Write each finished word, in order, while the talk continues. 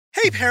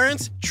Hey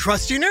parents,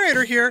 Trusty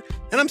Narrator here,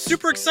 and I'm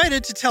super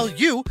excited to tell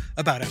you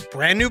about a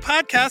brand new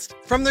podcast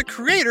from the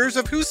creators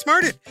of Who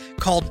Smarted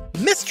called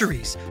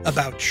Mysteries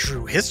About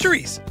True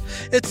Histories.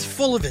 It's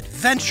full of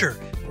adventure,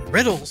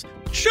 riddles,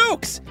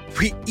 jokes.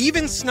 We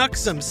even snuck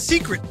some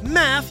secret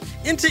math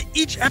into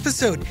each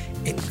episode,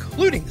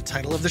 including the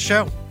title of the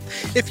show.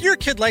 If your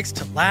kid likes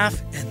to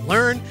laugh and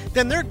learn,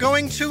 then they're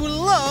going to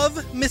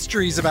love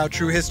Mysteries About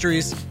True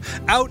Histories.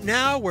 Out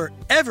now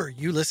wherever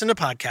you listen to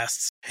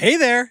podcasts. Hey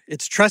there,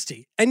 it's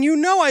Trusty, and you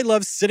know I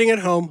love sitting at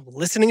home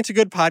listening to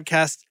good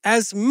podcasts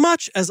as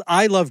much as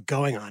I love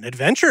going on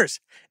adventures.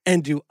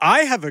 And do I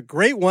have a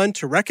great one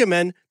to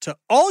recommend to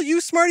all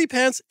you smarty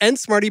pants and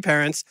smarty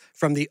parents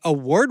from the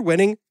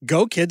award-winning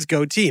Go Kids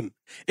Go team.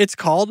 It's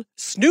called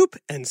Snoop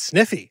and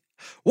Sniffy.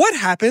 What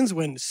happens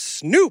when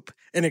Snoop,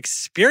 an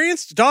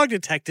experienced dog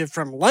detective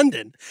from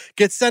London,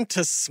 gets sent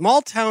to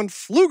small-town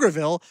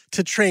Pflugerville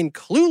to train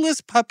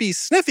clueless puppy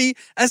Sniffy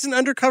as an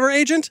undercover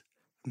agent?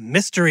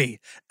 Mystery,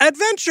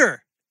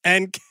 adventure,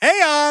 and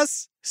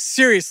chaos!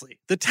 Seriously,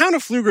 the town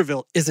of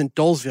Pflugerville isn't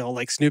Dolesville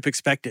like Snoop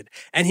expected,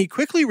 and he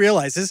quickly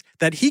realizes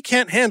that he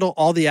can't handle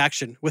all the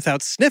action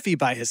without Sniffy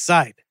by his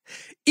side.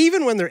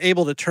 Even when they're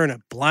able to turn a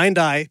blind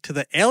eye to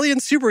the alien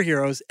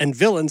superheroes and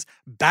villains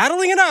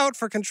battling it out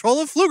for control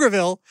of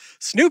Pflugerville,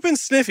 Snoop and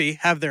Sniffy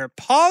have their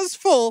paws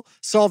full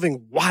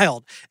solving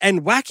wild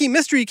and wacky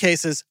mystery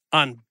cases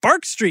on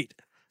Bark Street.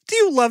 Do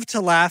you love to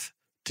laugh?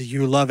 Do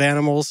you love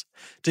animals?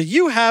 Do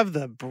you have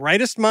the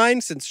brightest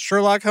mind since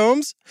Sherlock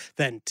Holmes?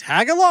 Then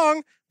tag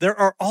along. There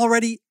are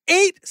already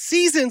 8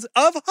 seasons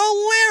of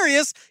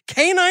hilarious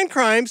canine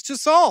crimes to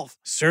solve.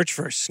 Search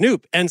for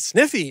Snoop and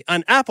Sniffy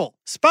on Apple,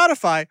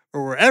 Spotify,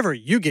 or wherever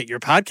you get your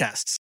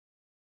podcasts.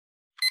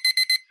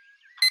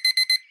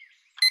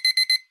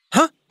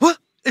 Huh? What?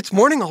 It's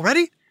morning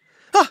already?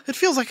 It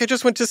feels like I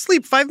just went to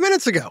sleep 5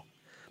 minutes ago.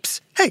 Psst,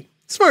 hey,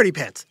 Smarty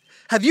Pants,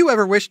 have you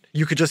ever wished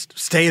you could just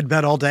stay in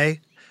bed all day?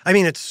 I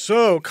mean, it's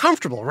so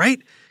comfortable,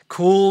 right?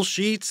 Cool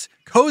sheets,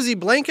 cozy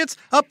blankets,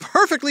 a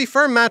perfectly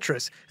firm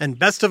mattress, and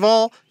best of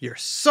all, your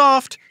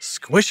soft,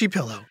 squishy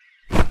pillow.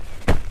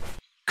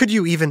 Could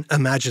you even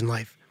imagine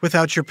life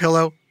without your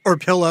pillow or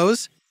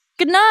pillows?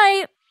 Good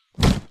night.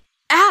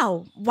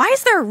 Ow, why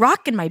is there a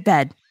rock in my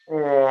bed?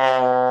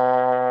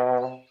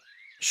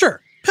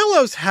 Sure,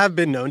 pillows have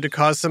been known to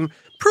cause some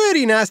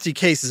pretty nasty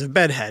cases of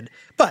bedhead,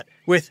 but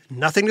with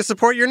nothing to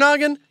support your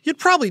noggin, you'd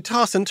probably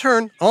toss and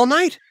turn all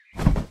night.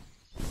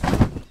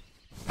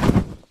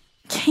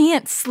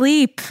 Can't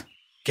sleep.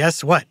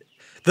 Guess what?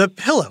 The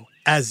pillow,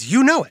 as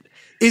you know it,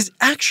 is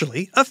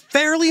actually a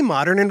fairly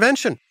modern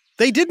invention.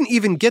 They didn't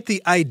even get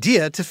the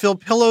idea to fill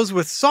pillows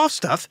with soft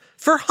stuff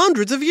for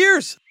hundreds of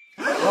years.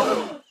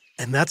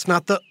 And that's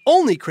not the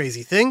only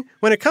crazy thing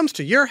when it comes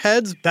to your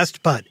head's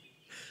best bud.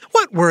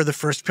 What were the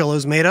first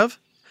pillows made of?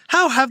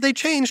 How have they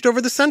changed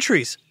over the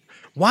centuries?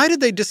 Why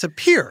did they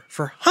disappear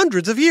for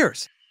hundreds of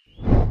years?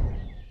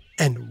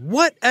 And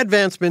what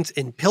advancements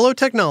in pillow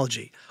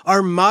technology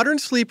are modern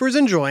sleepers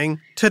enjoying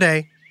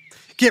today?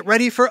 Get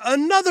ready for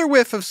another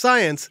whiff of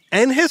science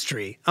and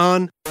history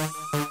on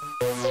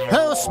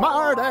Who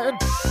Smarted?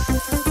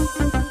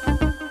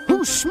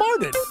 Who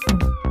Smarted?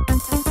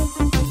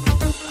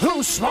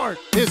 Who's smart?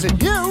 Is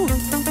it you?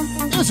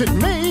 Is it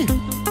me?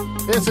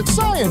 Is it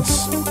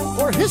science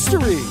or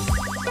history?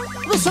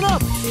 Listen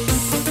up,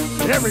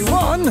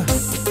 everyone.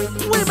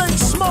 We make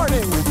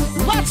smarting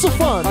lots of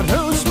fun on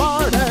Who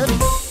Smarted.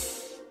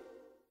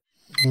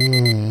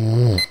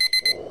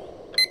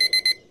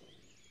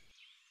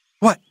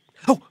 What?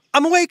 Oh,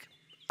 I'm awake.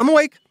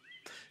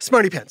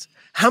 Smarty Pants,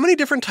 how many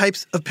different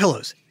types of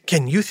pillows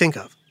can you think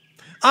of?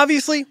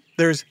 Obviously,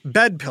 there's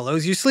bed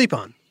pillows you sleep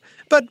on.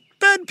 But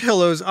bed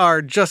pillows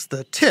are just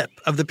the tip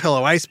of the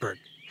pillow iceberg.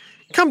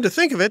 Come to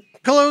think of it,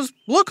 pillows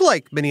look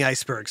like mini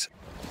icebergs.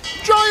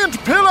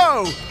 Giant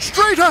pillow!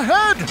 Straight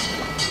ahead!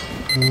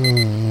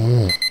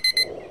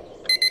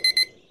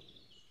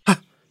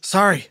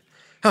 Sorry.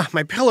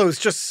 My pillow's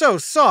just so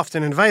soft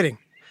and inviting.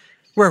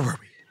 Where were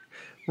we?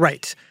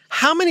 Right.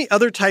 How many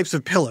other types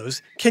of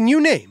pillows can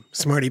you name,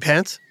 Smarty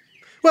Pants?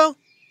 Well,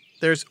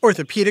 there's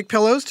orthopedic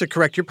pillows to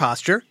correct your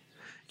posture,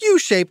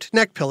 U-shaped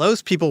neck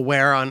pillows people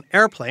wear on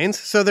airplanes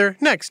so their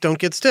necks don't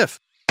get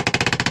stiff,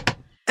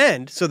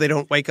 and so they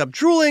don't wake up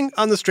drooling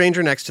on the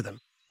stranger next to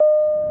them.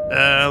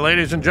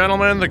 Ladies and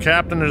gentlemen, the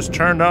captain has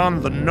turned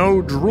on the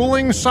no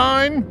drooling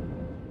sign.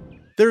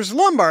 There's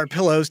lumbar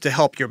pillows to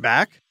help your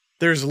back.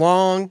 There's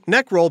long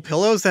neck roll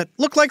pillows that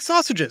look like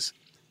sausages.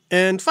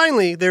 And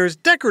finally, there's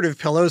decorative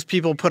pillows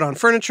people put on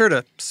furniture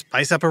to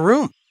spice up a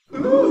room.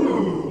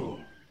 Ooh.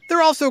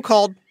 They're also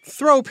called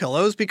throw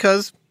pillows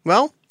because,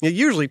 well, you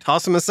usually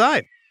toss them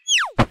aside.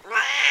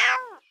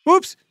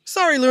 Whoops,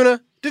 sorry Luna,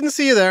 didn't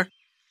see you there.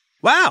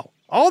 Wow,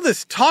 all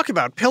this talk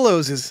about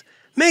pillows is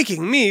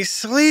making me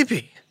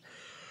sleepy.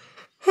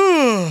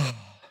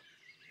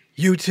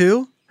 You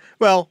too?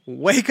 Well,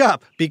 wake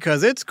up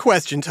because it's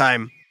question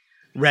time.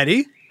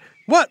 Ready?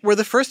 What were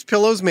the first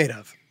pillows made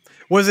of?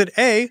 Was it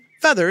A,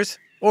 feathers,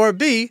 or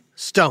B,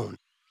 stone?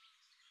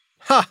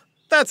 Ha,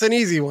 that's an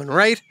easy one,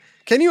 right?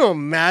 Can you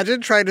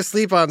imagine trying to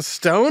sleep on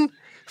stone?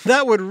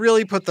 That would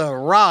really put the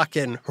rock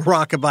in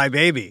Rockabye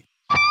Baby.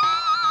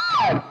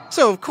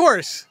 So, of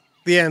course,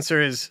 the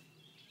answer is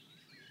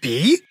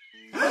B?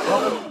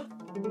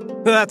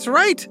 That's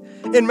right.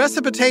 In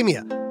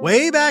Mesopotamia,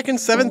 way back in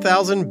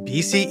 7000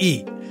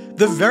 BCE,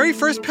 the very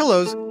first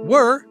pillows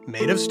were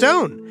made of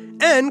stone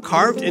and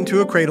carved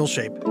into a cradle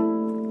shape.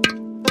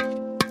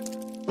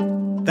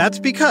 That's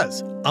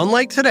because,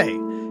 unlike today,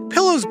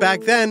 pillows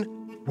back then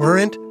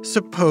weren't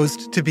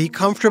supposed to be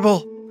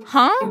comfortable.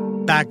 Huh?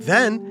 Back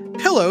then,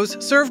 pillows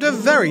served a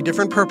very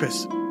different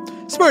purpose.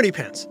 Smarty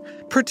Pants,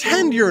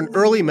 pretend you're an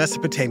early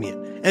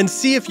Mesopotamian and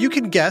see if you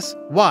can guess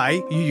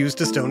why you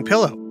used a stone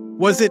pillow.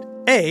 Was it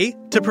A,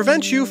 to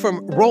prevent you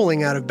from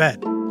rolling out of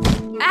bed?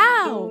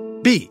 Ow!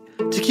 B,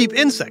 to keep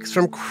insects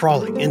from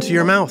crawling into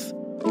your mouth?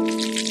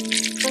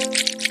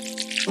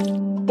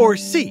 Or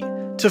C,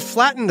 to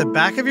flatten the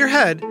back of your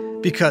head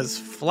because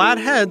flat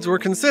heads were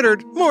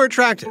considered more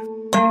attractive?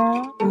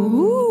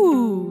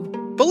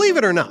 Ooh. Believe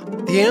it or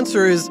not, the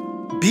answer is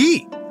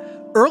B.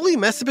 Early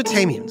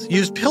Mesopotamians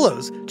used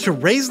pillows to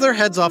raise their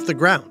heads off the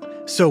ground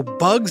so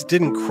bugs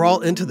didn't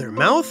crawl into their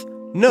mouth,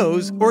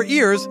 nose, or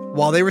ears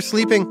while they were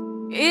sleeping.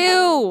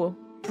 Ew.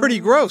 Pretty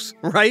gross,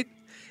 right?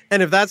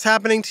 And if that's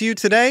happening to you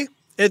today,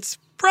 it's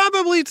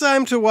probably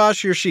time to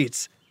wash your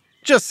sheets.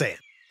 Just saying.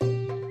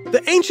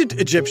 The ancient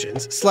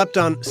Egyptians slept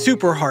on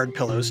super hard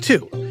pillows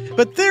too,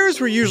 but theirs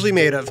were usually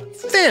made of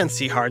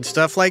fancy hard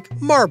stuff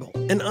like marble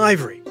and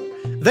ivory.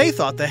 They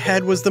thought the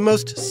head was the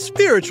most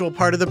spiritual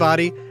part of the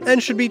body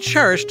and should be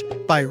cherished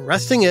by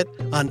resting it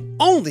on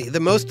only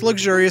the most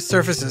luxurious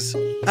surfaces.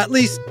 At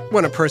least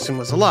when a person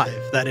was alive,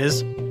 that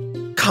is.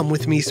 Come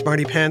with me,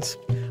 Smarty Pants.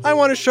 I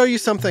want to show you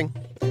something.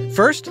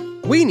 First,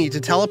 we need to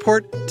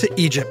teleport to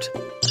Egypt.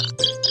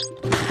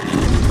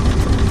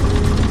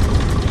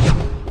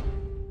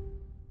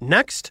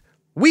 Next,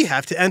 we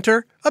have to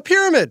enter a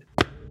pyramid.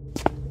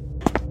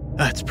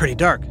 It's pretty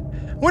dark.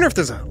 Wonder if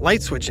there's a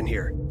light switch in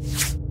here.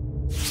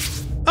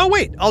 Oh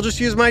wait, I'll just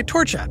use my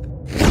torch app.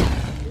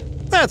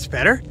 That's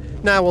better.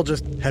 Now we'll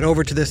just head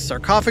over to this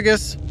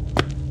sarcophagus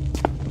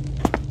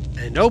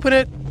and open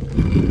it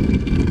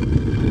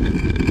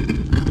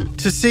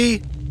to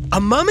see a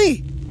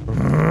mummy.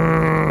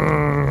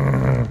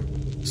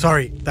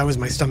 Sorry, that was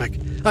my stomach.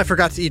 I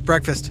forgot to eat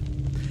breakfast.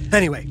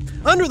 Anyway,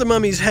 under the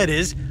mummy's head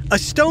is a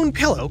stone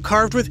pillow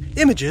carved with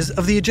images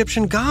of the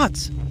Egyptian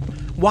gods.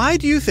 Why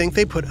do you think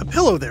they put a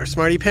pillow there,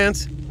 Smarty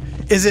Pants?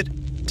 Is it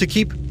to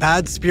keep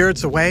bad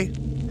spirits away?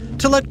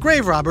 To let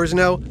grave robbers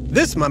know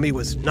this mummy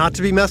was not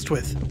to be messed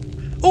with?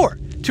 Or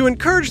to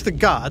encourage the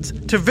gods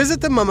to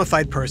visit the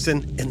mummified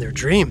person in their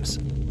dreams?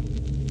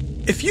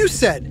 If you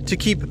said to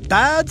keep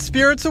bad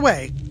spirits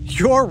away,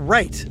 you're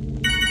right.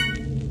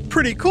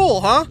 Pretty cool,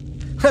 huh?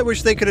 I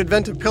wish they could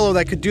invent a pillow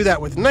that could do that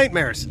with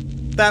nightmares.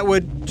 That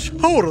would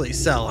totally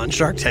sell on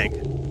Shark Tank.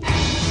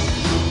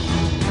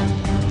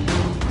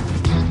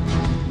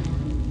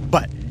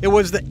 But it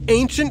was the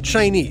ancient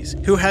Chinese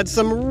who had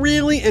some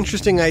really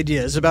interesting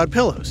ideas about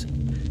pillows.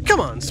 Come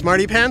on,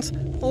 Smarty Pants,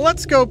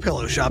 let's go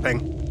pillow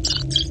shopping.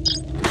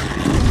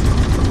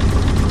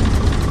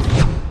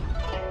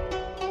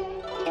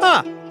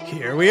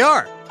 Here we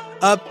are.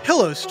 A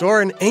pillow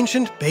store in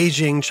ancient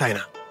Beijing,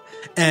 China.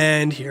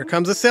 And here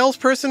comes a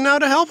salesperson now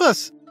to help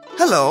us.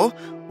 Hello,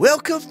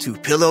 welcome to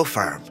Pillow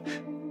Farm.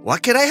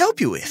 What can I help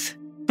you with?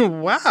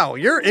 Wow,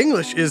 your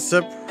English is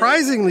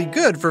surprisingly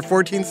good for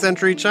 14th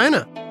century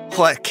China.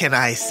 What can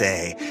I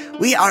say?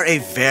 We are a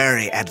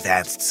very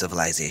advanced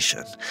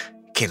civilization.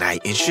 Can I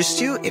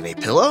interest you in a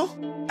pillow?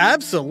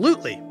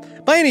 Absolutely.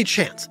 By any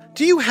chance,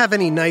 do you have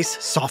any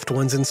nice soft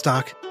ones in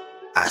stock?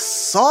 A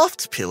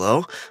soft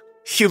pillow?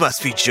 You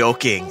must be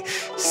joking.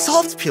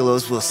 Soft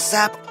pillows will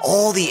sap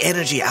all the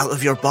energy out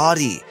of your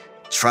body.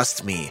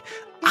 Trust me,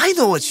 I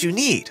know what you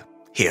need.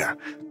 Here,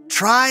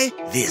 try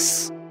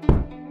this.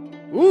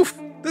 Oof,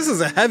 this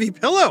is a heavy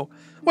pillow.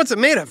 What's it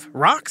made of?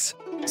 Rocks?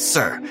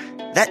 Sir,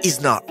 that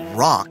is not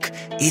rock,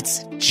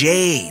 it's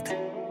jade.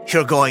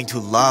 You're going to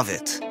love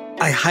it.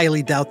 I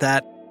highly doubt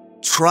that.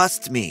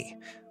 Trust me.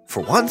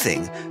 For one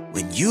thing,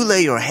 when you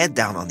lay your head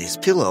down on this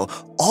pillow,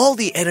 all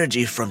the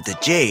energy from the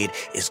jade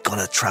is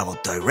gonna travel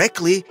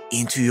directly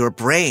into your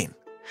brain.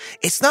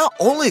 It's not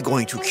only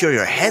going to cure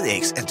your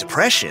headaches and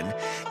depression,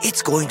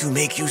 it's going to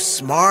make you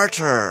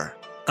smarter.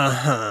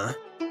 Uh-huh.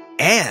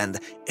 And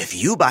if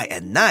you buy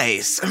a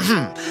nice,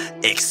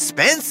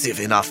 expensive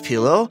enough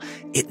pillow,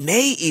 it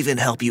may even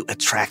help you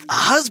attract a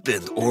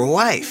husband or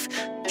wife.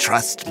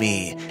 Trust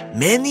me,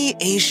 many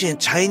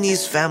ancient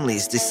Chinese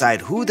families decide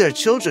who their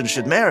children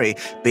should marry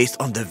based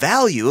on the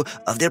value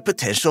of their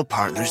potential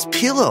partner's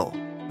pillow.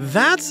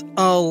 That's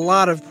a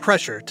lot of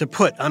pressure to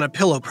put on a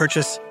pillow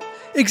purchase.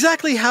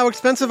 Exactly how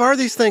expensive are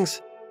these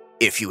things?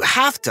 If you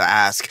have to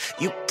ask,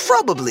 you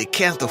probably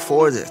can't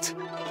afford it.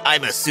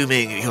 I'm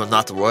assuming you're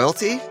not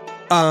royalty?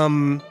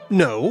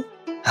 No.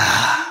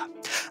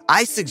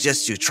 I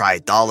suggest you try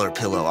Dollar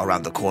Pillow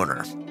around the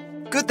corner.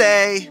 Good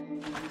day.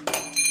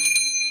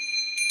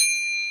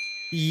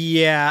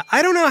 Yeah,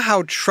 I don't know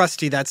how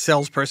trusty that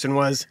salesperson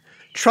was.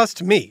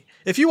 Trust me,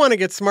 if you want to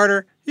get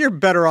smarter, you're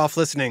better off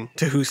listening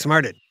to Who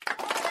Smarted.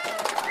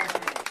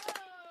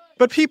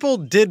 But people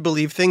did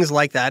believe things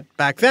like that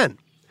back then.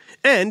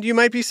 And you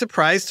might be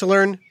surprised to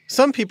learn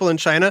some people in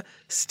China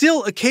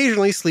still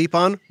occasionally sleep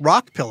on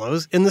rock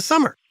pillows in the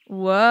summer.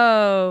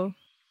 Whoa.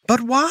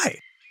 But why?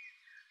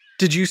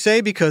 Did you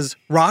say because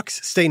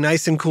rocks stay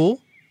nice and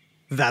cool?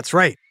 That's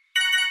right.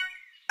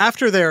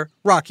 After their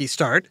rocky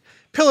start,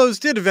 pillows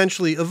did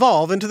eventually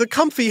evolve into the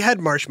comfy head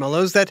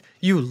marshmallows that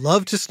you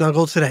love to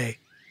snuggle today.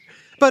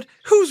 But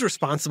who's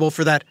responsible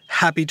for that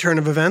happy turn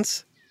of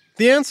events?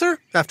 The answer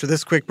after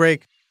this quick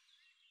break.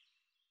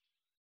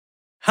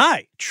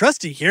 Hi,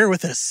 Trusty here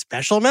with a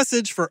special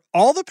message for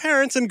all the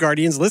parents and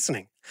guardians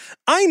listening.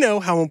 I know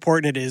how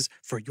important it is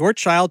for your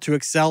child to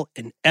excel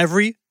in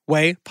every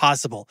way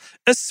possible,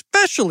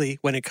 especially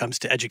when it comes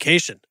to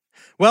education.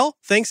 Well,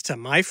 thanks to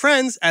my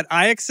friends at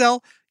iExcel,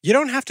 you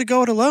don't have to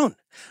go it alone.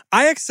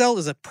 iExcel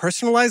is a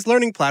personalized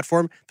learning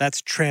platform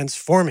that's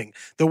transforming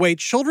the way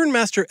children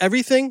master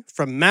everything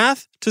from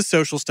math to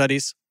social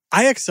studies.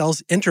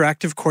 iExcel's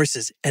interactive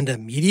courses and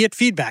immediate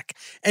feedback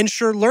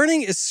ensure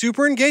learning is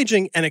super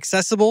engaging and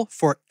accessible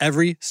for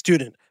every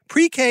student,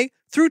 pre-K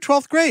through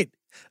 12th grade.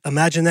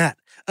 Imagine that,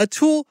 a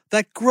tool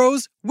that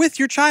grows with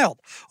your child,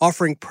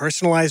 offering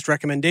personalized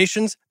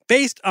recommendations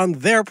based on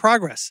their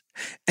progress.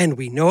 And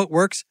we know it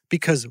works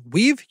because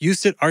we've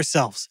used it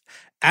ourselves.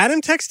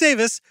 Adam Tex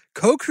Davis,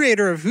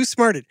 co-creator of Who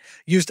Smarted,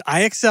 used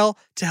iExcel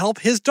to help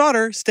his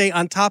daughter stay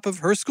on top of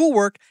her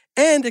schoolwork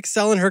and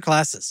excel in her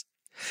classes.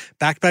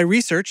 Backed by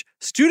research,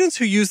 students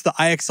who use the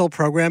iExcel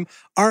program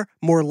are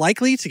more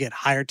likely to get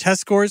higher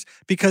test scores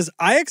because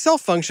iExcel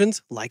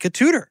functions like a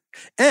tutor.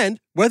 And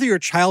whether your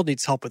child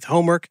needs help with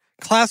homework,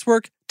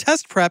 classwork,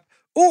 test prep,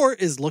 or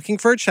is looking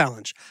for a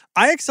challenge,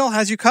 iExcel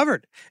has you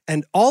covered,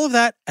 and all of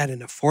that at an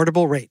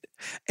affordable rate.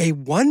 A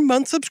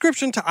 1-month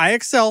subscription to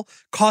iExcel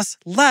costs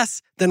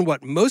less than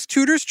what most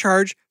tutors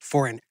charge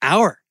for an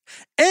hour.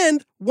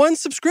 And one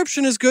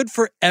subscription is good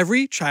for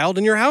every child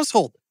in your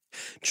household.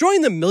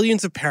 Join the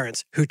millions of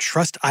parents who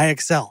trust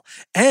iExcel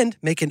and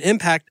make an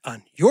impact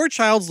on your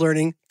child's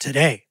learning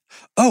today.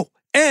 Oh,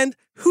 and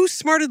Who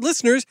Smarted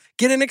listeners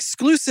get an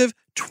exclusive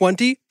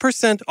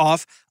 20%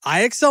 off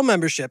iExcel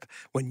membership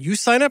when you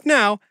sign up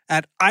now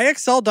at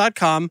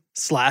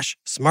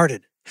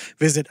iexcel.com/smarted.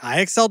 Visit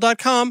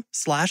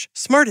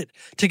iexcel.com/smarted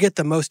to get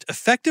the most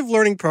effective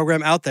learning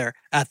program out there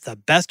at the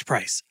best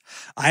price.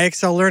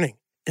 iExcel Learning.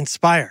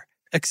 Inspire.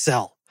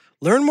 Excel.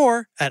 Learn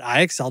more at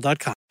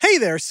iexcel.com. Hey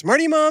there,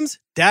 smarty moms,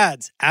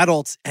 dads,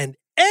 adults, and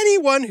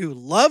anyone who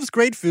loves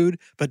great food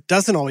but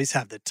doesn't always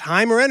have the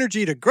time or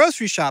energy to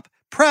grocery shop,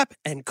 prep,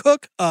 and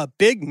cook a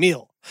big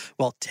meal.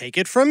 Well, take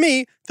it from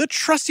me, the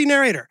trusty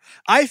narrator.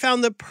 I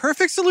found the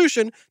perfect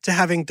solution to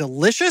having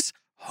delicious,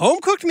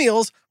 home-cooked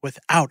meals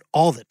without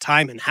all the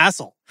time and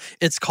hassle.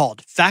 It's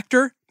called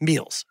Factor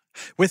Meals.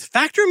 With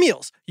Factor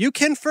Meals, you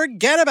can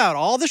forget about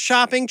all the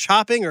shopping,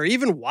 chopping, or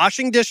even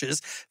washing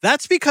dishes.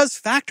 That's because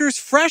Factor's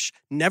fresh,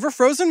 never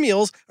frozen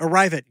meals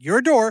arrive at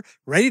your door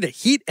ready to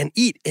heat and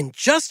eat in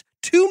just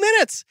 2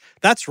 minutes.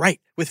 That's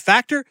right. With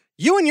Factor,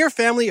 you and your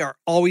family are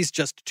always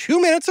just 2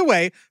 minutes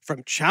away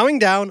from chowing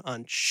down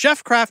on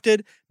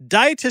chef-crafted,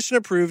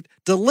 dietitian-approved,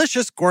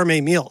 delicious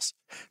gourmet meals.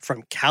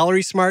 From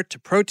Calorie Smart to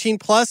Protein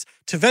Plus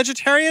to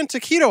vegetarian to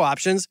keto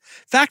options,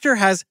 Factor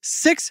has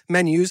 6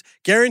 menus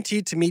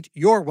guaranteed to meet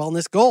your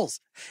wellness goals.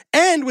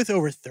 And with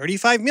over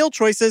 35 meal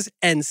choices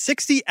and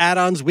 60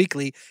 add-ons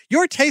weekly,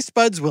 your taste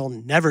buds will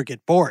never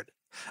get bored.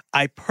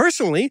 I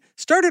personally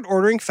started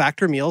ordering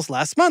Factor meals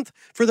last month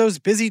for those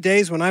busy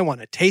days when I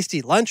want a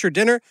tasty lunch or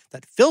dinner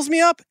that fills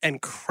me up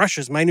and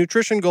crushes my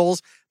nutrition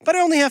goals, but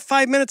I only have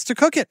 5 minutes to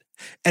cook it.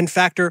 And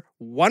Factor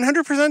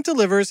 100%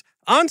 delivers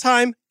on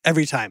time,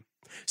 every time.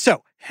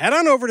 So head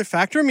on over to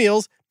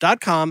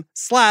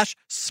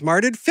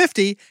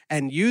factormeals.com/smarted50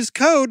 and use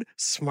code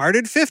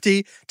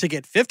SMARTED50 to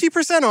get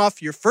 50%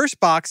 off your first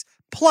box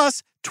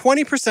plus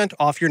 20%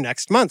 off your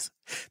next month.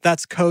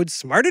 That's code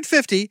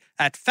SMARTED50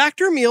 at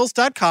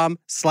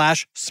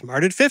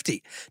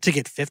factormeals.com/smarted50 to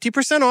get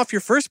 50% off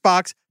your first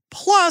box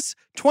plus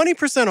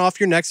 20% off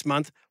your next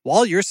month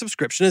while your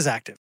subscription is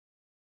active.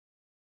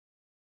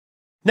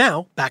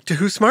 Now, back to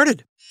Who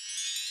Smarted.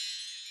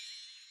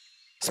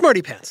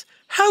 Smarty Pants,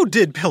 how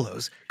did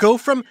pillows go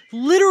from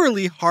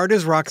literally hard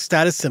as rock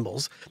status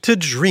symbols to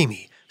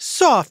dreamy,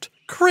 soft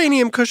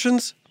cranium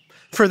cushions?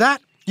 For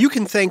that, you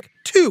can thank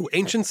 2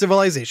 ancient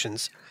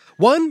civilizations.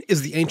 One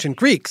is the ancient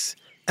Greeks,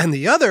 and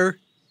the other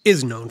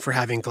is known for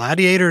having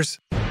gladiators.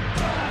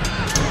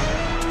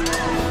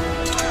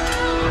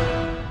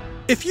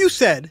 If you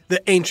said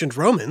the ancient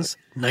Romans,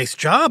 nice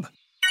job.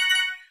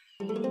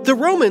 The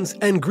Romans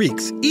and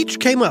Greeks each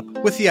came up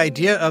with the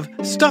idea of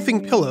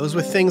stuffing pillows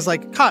with things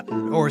like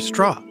cotton or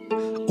straw.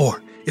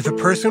 Or, if a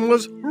person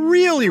was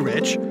really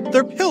rich,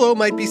 their pillow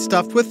might be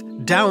stuffed with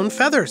down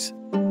feathers.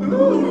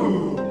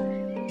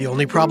 The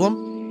only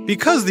problem?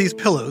 Because these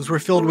pillows were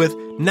filled with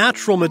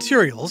natural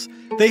materials,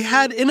 they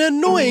had an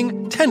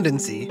annoying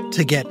tendency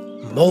to get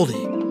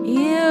moldy.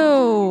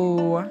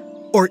 Ew.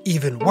 Or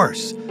even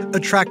worse,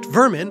 attract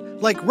vermin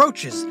like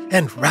roaches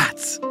and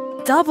rats.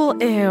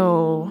 Double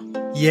ew.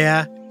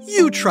 Yeah,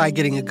 you try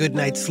getting a good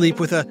night's sleep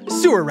with a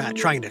sewer rat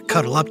trying to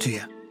cuddle up to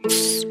you.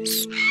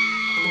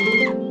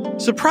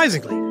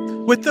 Surprisingly,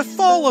 with the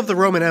fall of the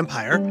Roman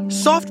Empire,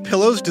 soft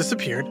pillows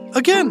disappeared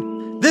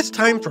again, this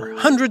time for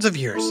hundreds of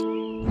years.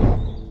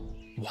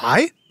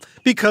 Why?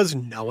 Because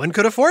no one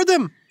could afford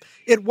them.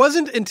 It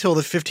wasn't until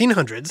the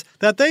 1500s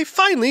that they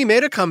finally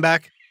made a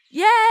comeback.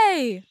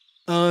 Yay!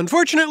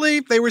 Unfortunately,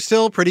 they were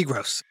still pretty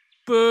gross.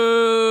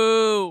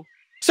 Boo!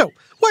 So,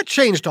 what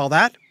changed all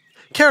that?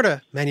 Care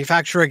to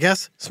manufacture a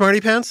guess,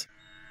 Smarty Pants?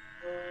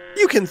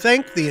 You can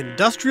thank the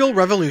Industrial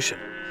Revolution.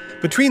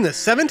 Between the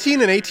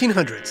 17 and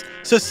 1800s,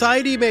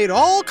 society made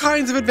all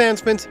kinds of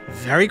advancements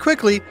very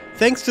quickly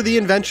thanks to the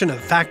invention of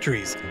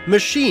factories,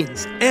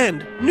 machines,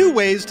 and new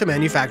ways to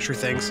manufacture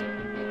things.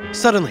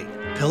 Suddenly,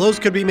 pillows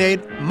could be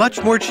made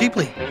much more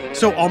cheaply,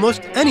 so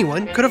almost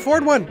anyone could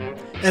afford one.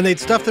 And they'd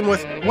stuff them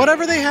with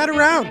whatever they had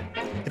around.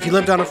 If you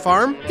lived on a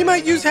farm, you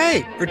might use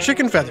hay or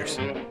chicken feathers.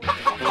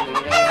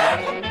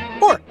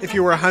 Or if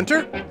you were a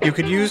hunter, you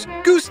could use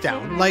goose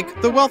down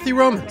like the wealthy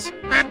Romans.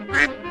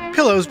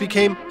 Pillows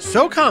became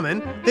so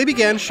common, they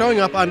began showing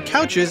up on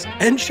couches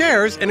and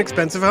chairs in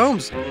expensive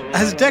homes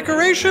as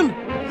decoration.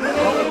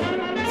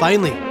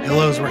 Finally,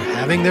 pillows were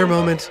having their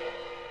moment.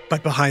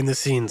 But behind the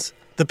scenes,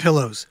 the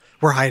pillows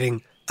were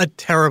hiding a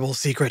terrible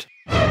secret.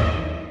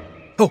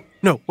 Oh,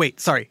 no, wait,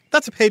 sorry.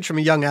 That's a page from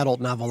a young adult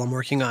novel I'm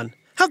working on.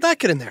 How'd that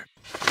get in there?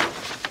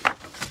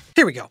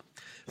 Here we go.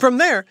 From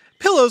there,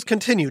 pillows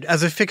continued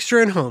as a fixture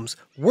in homes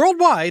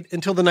worldwide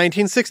until the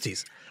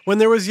 1960s, when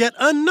there was yet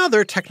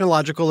another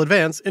technological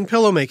advance in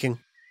pillow making.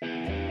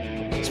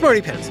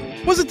 Smarty Pants,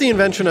 was it the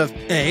invention of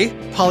A,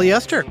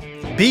 polyester,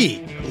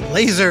 B,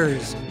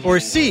 lasers, or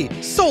C,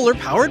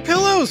 solar-powered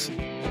pillows?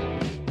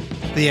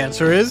 The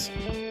answer is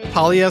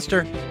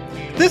polyester.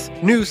 This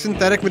new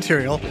synthetic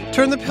material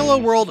turned the pillow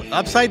world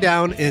upside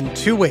down in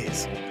two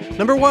ways.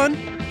 Number one,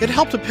 it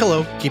helped a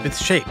pillow keep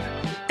its shape.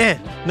 And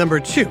number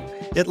two,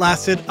 it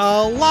lasted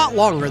a lot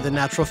longer than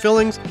natural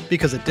fillings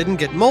because it didn't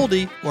get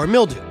moldy or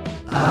mildew.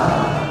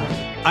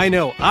 I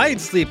know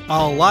I'd sleep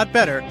a lot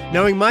better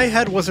knowing my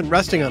head wasn't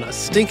resting on a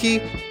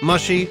stinky,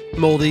 mushy,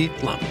 moldy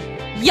lump.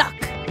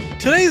 Yuck!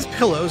 Today's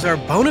pillows are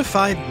bona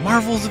fide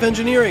marvels of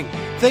engineering,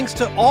 thanks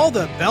to all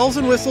the bells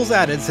and whistles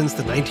added since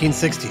the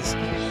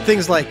 1960s.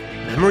 Things like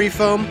memory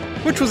foam,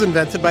 which was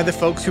invented by the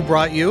folks who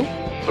brought you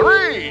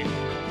 3,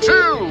 2,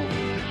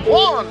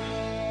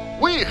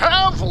 1. We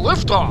have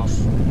liftoff.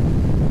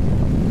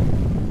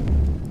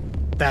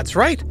 That's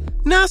right,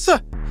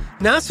 NASA.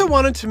 NASA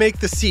wanted to make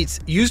the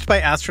seats used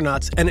by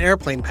astronauts and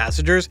airplane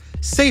passengers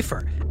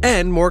safer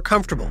and more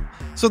comfortable,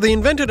 so they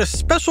invented a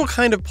special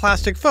kind of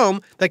plastic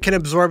foam that can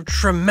absorb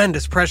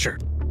tremendous pressure.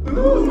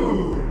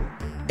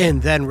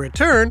 And then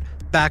return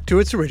back to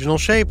its original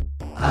shape.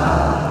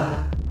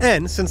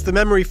 And since the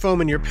memory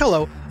foam in your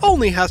pillow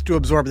only has to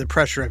absorb the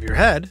pressure of your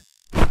head,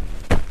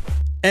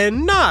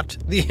 and not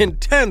the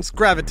intense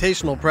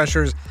gravitational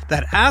pressures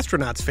that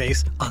astronauts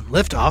face on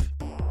liftoff,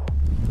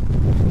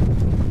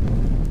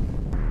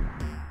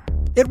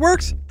 it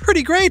works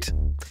pretty great.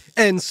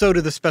 And so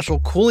do the special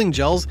cooling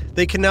gels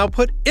they can now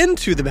put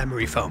into the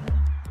memory foam.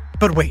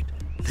 But wait,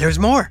 there's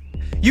more.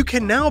 You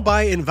can now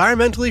buy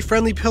environmentally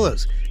friendly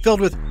pillows filled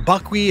with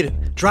buckwheat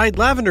and dried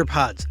lavender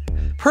pods,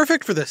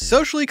 perfect for the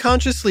socially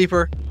conscious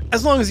sleeper,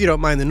 as long as you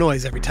don't mind the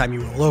noise every time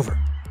you roll over.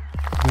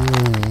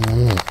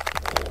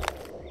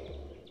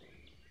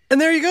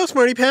 And there you go,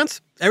 Smarty Pants.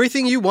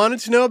 Everything you wanted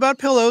to know about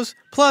pillows,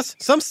 plus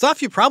some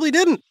stuff you probably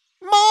didn't.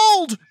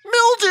 Mold!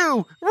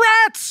 Mildew!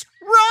 Rats!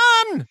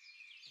 Run!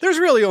 There's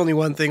really only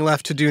one thing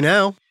left to do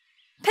now.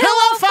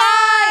 Pillow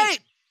fight!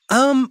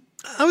 I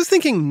was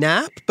thinking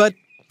nap, but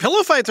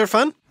pillow fights are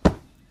fun.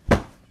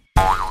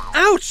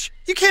 Ouch!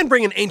 You can't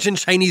bring an ancient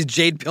Chinese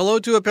jade pillow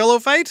to a pillow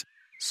fight.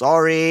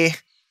 Sorry.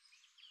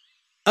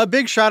 A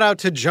big shout out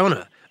to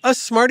Jonah, a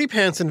Smarty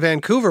Pants in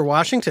Vancouver,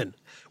 Washington.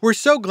 We're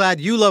so glad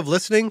you love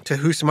listening to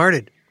Who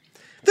Smarted.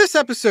 This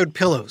episode,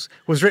 Pillows,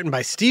 was written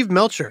by Steve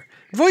Melcher,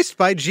 voiced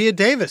by Gia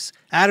Davis,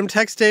 Adam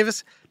Tex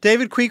Davis,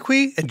 David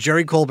Kwee, and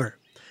Jerry Colbert.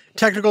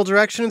 Technical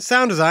direction and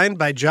sound design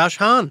by Josh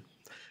Hahn.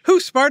 Who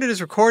Smarted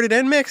is recorded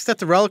and mixed at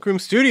the Relic Room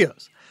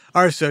Studios.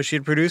 Our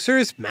associate producer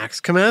is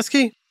Max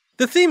Kamaski.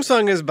 The theme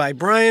song is by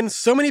Brian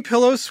So Many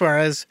Pillows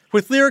Suarez,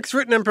 with lyrics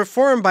written and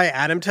performed by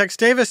Adam Tex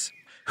Davis.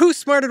 Who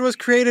Smarted was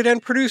created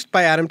and produced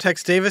by Adam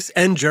Tex Davis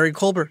and Jerry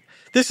Colbert.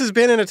 This has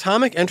been an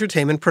Atomic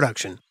Entertainment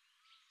production.